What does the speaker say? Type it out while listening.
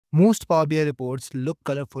Most Power BI reports look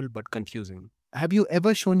colorful but confusing. Have you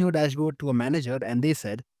ever shown your dashboard to a manager and they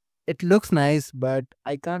said, "It looks nice, but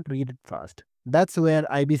I can't read it fast"? That's where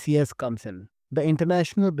IBCS comes in, the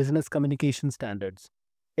International Business Communication Standards.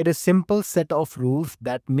 It is a simple set of rules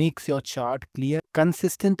that makes your chart clear,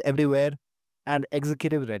 consistent everywhere, and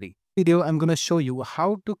executive ready. Video, I'm going to show you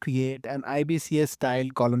how to create an IBCS style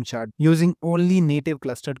column chart using only native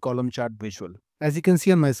clustered column chart visual. As you can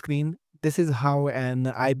see on my screen, this is how an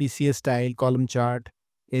IBCS style column chart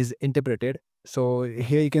is interpreted. So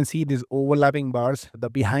here you can see these overlapping bars. The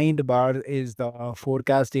behind bar is the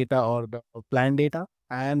forecast data or the plan data.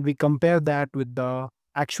 And we compare that with the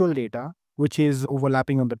actual data, which is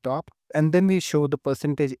overlapping on the top. And then we show the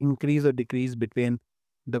percentage increase or decrease between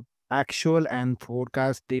the actual and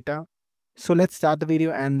forecast data. So let's start the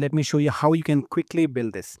video and let me show you how you can quickly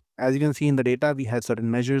build this. As you can see in the data, we have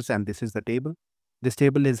certain measures and this is the table. This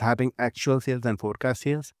table is having actual sales and forecast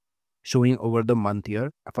sales showing over the month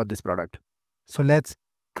year for this product. So let's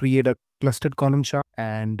create a clustered column chart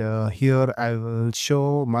and here I will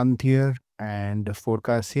show month year and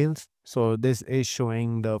forecast sales. So this is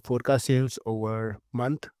showing the forecast sales over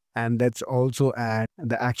month and let's also add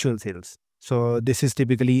the actual sales. So this is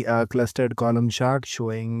typically a clustered column chart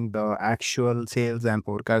showing the actual sales and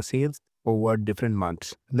forecast sales over different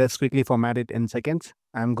months. Let's quickly format it in seconds.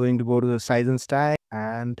 I'm going to go to the size and style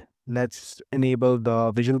and let's enable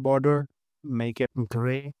the visual border, make it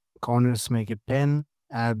gray, corners make it 10,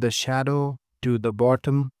 add the shadow to the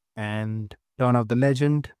bottom and turn off the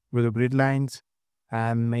legend with the grid lines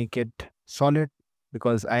and make it solid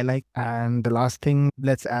because I like. And the last thing,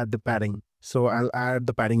 let's add the padding. So I'll add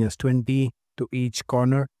the padding as 20 to each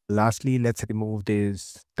corner. Lastly, let's remove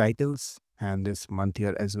these titles and this month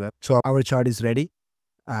here as well. So our chart is ready.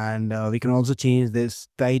 And we can also change this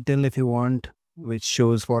title if you want, which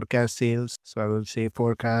shows forecast sales. So I will say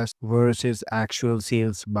forecast versus actual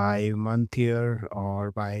sales by month here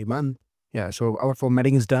or by month. Yeah, so our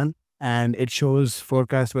formatting is done and it shows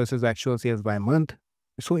forecast versus actual sales by month.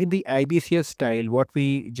 So in the IBCS style, what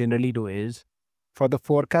we generally do is for the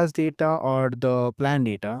forecast data or the plan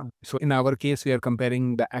data. So in our case, we are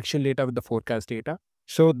comparing the actual data with the forecast data.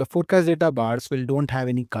 So the forecast data bars don't have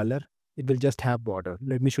any color. It will just have border.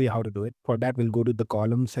 Let me show you how to do it. For that, we'll go to the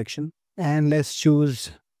column section and let's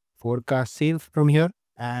choose forecast sales from here.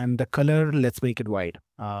 And the color, let's make it white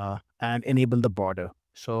and enable the border.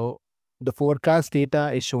 So the forecast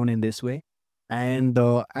data is shown in this way. And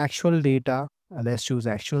the actual data, let's choose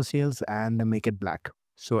actual sales and make it black.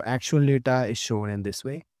 So actual data is shown in this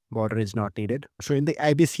way. Border is not needed. So in the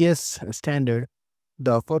IBCS standard,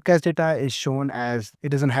 the forecast data is shown as it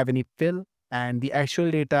doesn't have any fill and the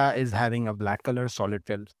actual data is having a black color solid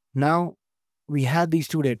fill. Now we have these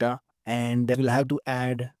two data and we'll have to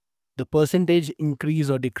add the percentage increase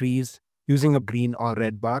or decrease using a green or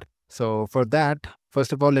red bar. So for that,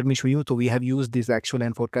 first of all, let me show you. So we have used this actual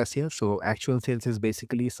and forecast sales. So actual sales is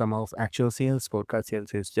basically sum of actual sales. Forecast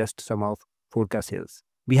sales is just sum of forecast sales.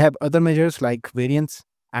 We have other measures like variance.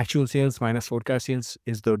 Actual sales minus forecast sales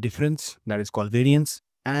is the difference, that is called variance.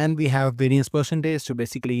 And we have variance percentage, so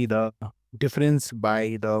basically the difference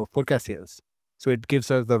by the forecast sales. So it gives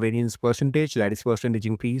us the variance percentage, that is percentage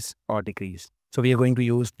increase or decrease. So we are going to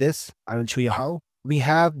use this. I will show you how. We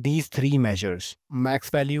have these three measures: max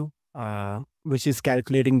value, which is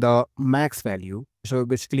calculating the max value. So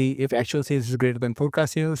basically, if actual sales is greater than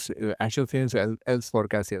forecast sales, actual sales else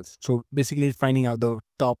forecast sales. So basically, it's finding out the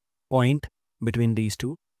top point between these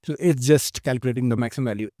two. So it's just calculating the maximum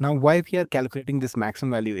value. Now, why we are calculating this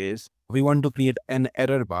maximum value is we want to create an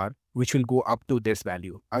error bar which will go up to this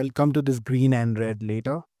value. I'll come to this green and red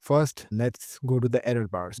later. First, let's go to the error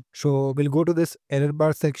bars. So we'll go to this error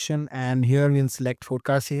bar section and here we'll select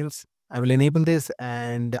forecast sales. I will enable this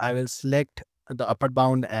and I will select the upper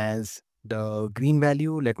bound as the green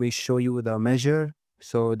value. Let me show you the measure.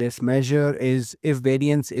 So this measure is if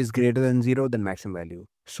variance is greater than 0, then maximum value.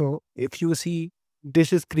 So if you see,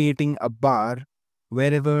 this is creating a bar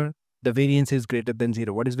wherever the variance is greater than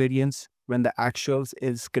 0. What is variance? When the actuals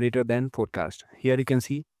is greater than forecast. Here you can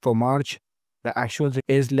see for March, the actuals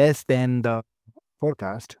is less than the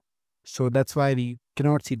forecast. So that's why we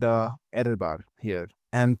cannot see the error bar here.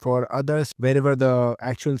 And for others, wherever the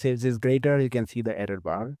actual sales is greater, you can see the error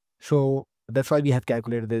bar. So that's why we have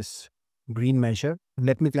calculated this green measure.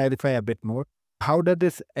 Let me clarify a bit more. How does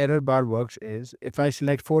this error bar works is if I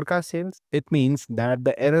select forecast sales, it means that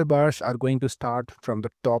the error bars are going to start from the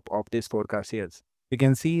top of this forecast sales. You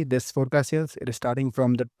can see this forecast sales, it is starting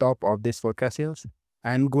from the top of this forecast sales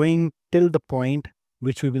and going till the point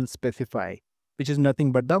which we will specify, which is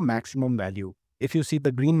nothing but the maximum value. If you see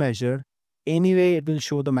the green measure, Anyway, it will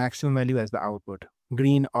show the maximum value as the output,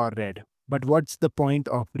 green or red. But what's the point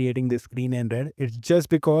of creating this green and red? It's just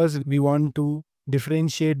because we want to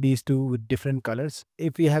differentiate these two with different colors.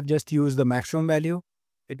 If we have just used the maximum value,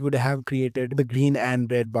 it would have created the green and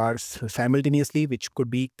red bars simultaneously, which could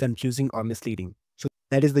be confusing or misleading. So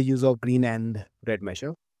that is the use of green and red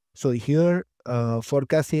measure. So here,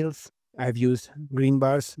 forecast sales, I've used green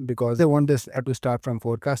bars because I want this to start from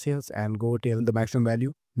forecast sales and go till the maximum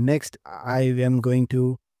value. Next, I am going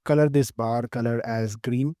to color this bar color as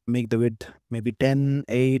green, make the width maybe 10,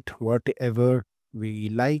 8, whatever we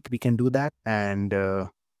like, we can do that. And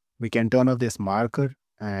we can turn off this marker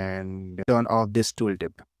and turn off this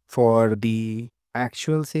tooltip. For the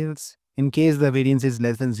actual sales, in case the variance is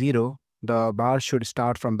less than 0, the bar should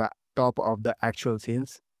start from the top of the actual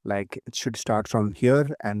sales. Like it should start from here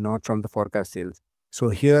and not from the forecast sales. So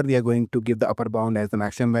here we are going to give the upper bound as the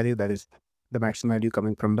maximum value, that is the maximum value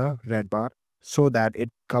coming from the red bar, so that it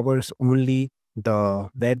covers only the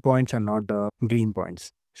red points and not the green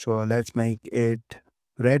points. So let's make it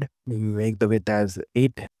red. We make the width as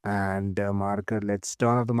 8 and marker. Let's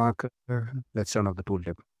turn off the marker. Let's turn off the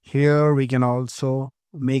tooltip. Here we can also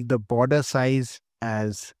make the border size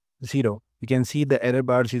as 0. You can see the error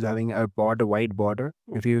bars is having a border, white border.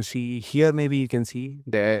 If you see here, maybe you can see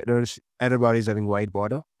the error bar is having white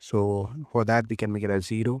border. So for that, we can make it as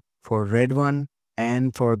 0 for red one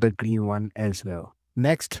and for the green one as well.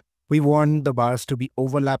 Next, we want the bars to be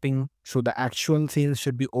overlapping. So the actual sales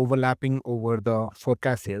should be overlapping over the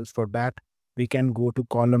forecast sales. For that, we can go to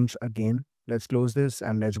columns again. Let's close this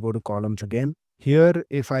and let's go to columns again. Here,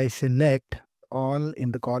 if I select all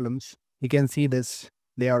in the columns, you can see this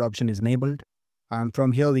layout option is enabled. And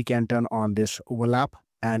from here, we can turn on this overlap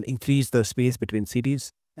and increase the space between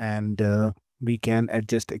cities. And we can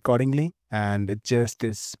adjust accordingly and adjust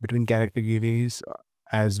this between categories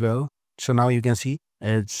as well. So now you can see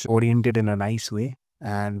it's oriented in a nice way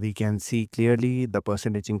and we can see clearly the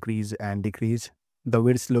percentage increase and decrease. The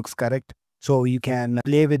width looks correct. So you can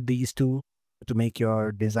play with these two to make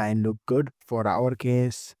your design look good. For our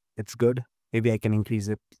case, it's good. Maybe I can increase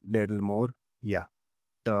it a little more. Yeah.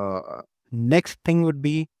 The next thing would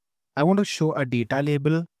be, I want to show a data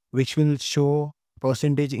label which will show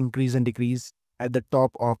percentage increase and decrease at the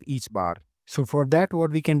top of each bar. So for that,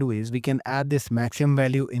 what we can do is we can add this maximum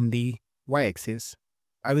value in the y-axis.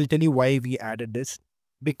 I will tell you why we added this.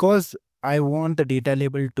 Because I want the data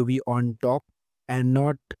label to be on top and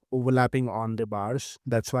not overlapping on the bars.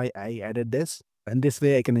 That's why I added this. And this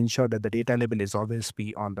way I can ensure that the data label is always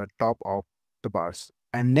be on the top of the bars.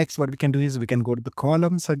 And next what we can do is we can go to the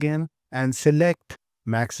columns again and select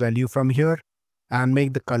max value from here and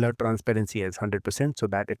make the color transparency as 100% so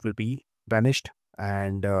that it will be vanished.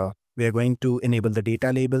 And we are going to enable the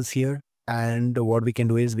data labels here. And what we can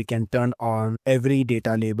do is we can turn on every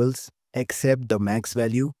data labels except the max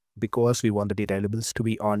value because we want the data labels to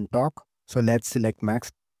be on top. So let's select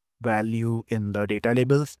max value in the data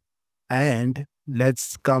labels and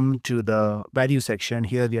let's come to the value section.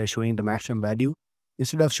 Here we are showing the maximum value.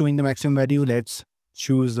 Instead of showing the maximum value, let's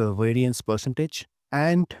choose the variance percentage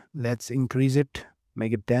and let's increase it,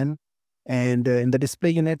 make it 10. And in the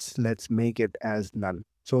display units, let's make it as none.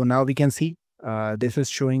 So now we can see this is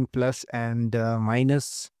showing plus and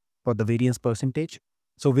minus for the variance percentage.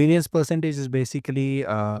 So variance percentage is basically,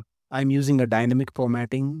 I'm using a dynamic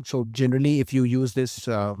formatting. So generally, if you use this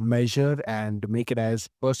measure and make it as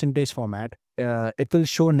percentage format, it will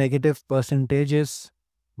show negative percentages,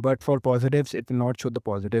 but for positives, it will not show the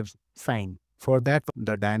positive sign. For that,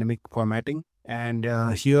 the dynamic formatting. And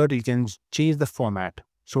here you can change the format.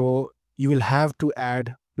 So you will have to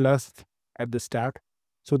add plus at the start.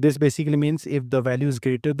 So this basically means if the value is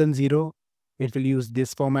greater than 0, it will use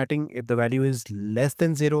this formatting. If the value is less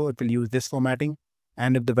than 0, it will use this formatting.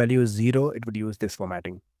 And if the value is 0, it would use this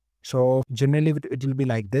formatting. So generally it will be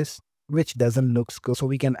like this, which doesn't look good. So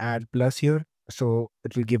we can add plus here. So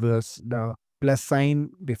it will give us the plus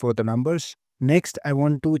sign before the numbers. Next, I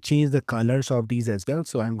want to change the colors of these as well.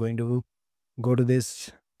 So I'm going to go to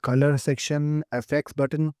this color section, FX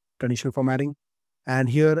button, conditional formatting. And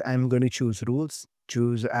here I'm going to choose rules,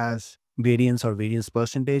 choose as variance or variance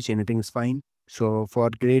percentage, anything is fine. So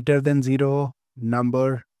for greater than 0,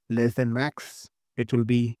 number less than max, it will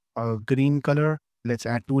be a green color. Let's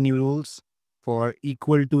add 2 new rules. For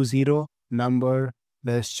equal to 0, number,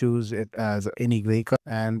 let's choose it as any gray color.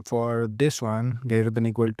 And for this one, greater than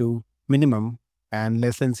equal to minimum and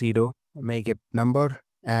less than 0, make it number.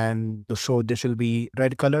 And so this will be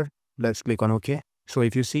red color. Let's click on OK. So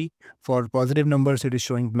if you see, for positive numbers, it is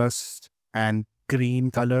showing plus and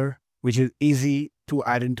green color, which is easy to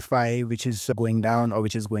identify which is going down or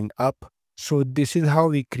which is going up. So this is how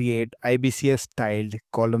we create IBCS styled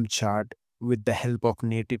column chart with the help of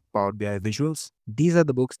native Power BI visuals. These are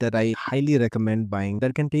the books that I highly recommend buying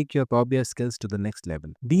that can take your Power BI skills to the next level.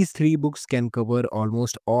 These three books can cover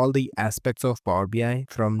almost all the aspects of Power BI,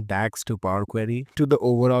 from DAX to Power Query to the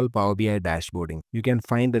overall Power BI dashboarding. You can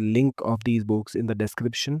find the link of these books in the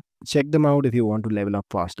description. Check them out if you want to level up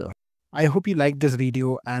faster. I hope you liked this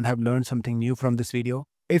video and have learned something new from this video.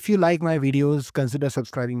 If you like my videos, consider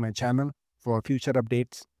subscribing my channel for future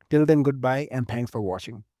updates. Till then, goodbye and thanks for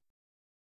watching.